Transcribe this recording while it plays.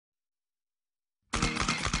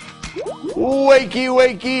Wakey,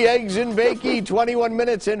 wakey, eggs and bakey, 21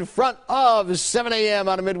 minutes in front of 7 a.m.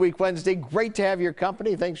 on a midweek Wednesday. Great to have your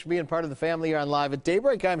company. Thanks for being part of the family here on Live at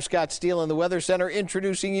Daybreak. I'm Scott Steele in the Weather Center,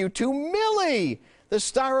 introducing you to Millie, the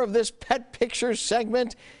star of this Pet Pictures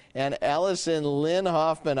segment, and Allison Lynn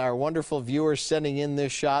Hoffman, our wonderful viewer, sending in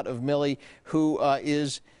this shot of Millie, who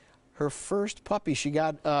is her first puppy. She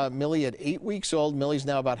got Millie at 8 weeks old. Millie's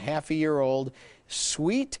now about half a year old.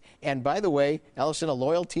 Sweet. And by the way, Allison, a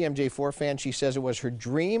loyal TMJ4 fan, she says it was her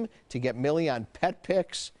dream to get Millie on Pet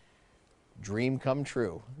Pics. Dream come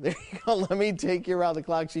true. There you go. Let me take you around the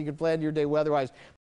clock so you can plan your day weather-wise.